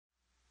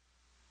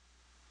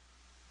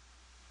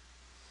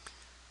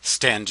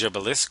Stan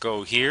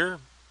Gibilisco here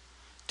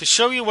to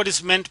show you what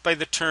is meant by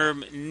the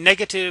term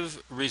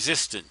negative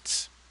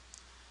resistance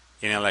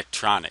in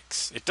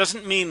electronics. It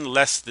doesn't mean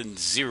less than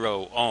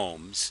 0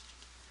 ohms,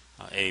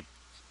 a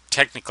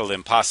technical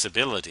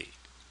impossibility.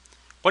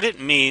 What it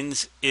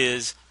means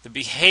is the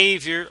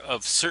behavior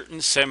of certain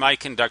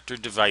semiconductor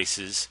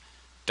devices,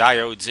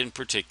 diodes in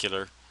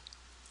particular,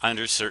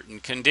 under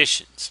certain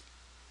conditions.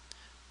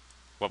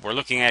 What we're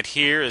looking at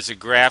here is a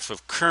graph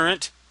of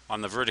current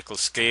on the vertical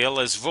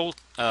scale as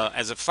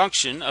a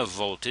function of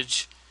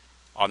voltage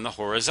on the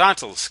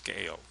horizontal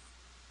scale.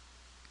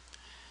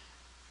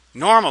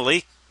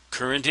 Normally,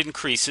 current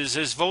increases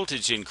as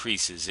voltage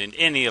increases in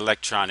any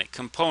electronic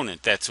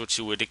component. That's what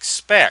you would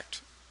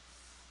expect.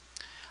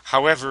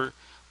 However,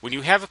 when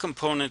you have a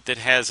component that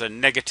has a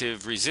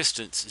negative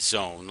resistance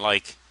zone,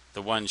 like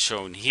the one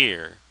shown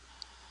here,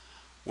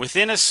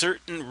 within a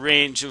certain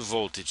range of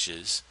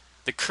voltages,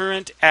 the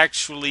current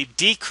actually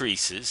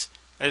decreases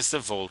as the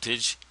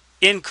voltage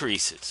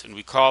increases. And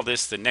we call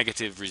this the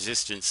negative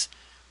resistance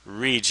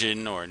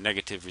region or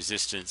negative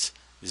resistance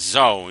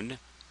zone.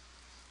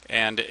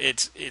 And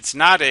it's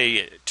not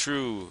a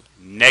true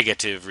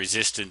negative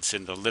resistance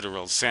in the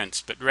literal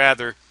sense, but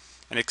rather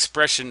an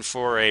expression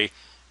for a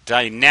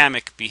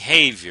dynamic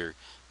behavior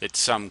that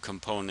some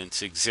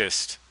components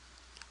exist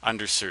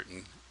under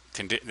certain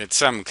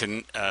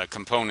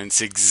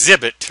components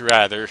exhibit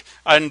rather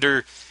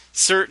under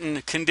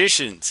certain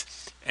conditions.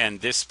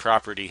 And this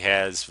property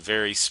has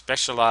very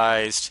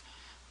specialized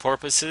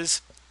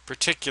purposes,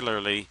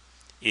 particularly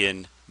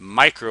in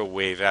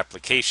microwave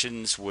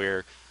applications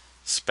where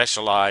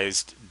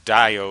specialized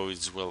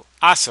diodes will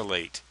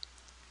oscillate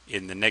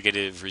in the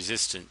negative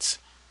resistance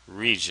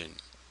region.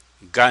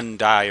 Gun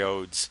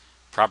diodes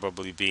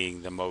probably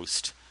being the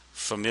most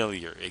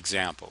familiar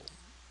example.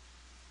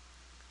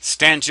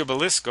 Stan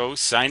Gibilisco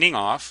signing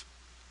off.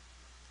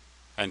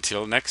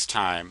 Until next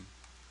time,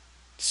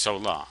 so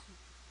long.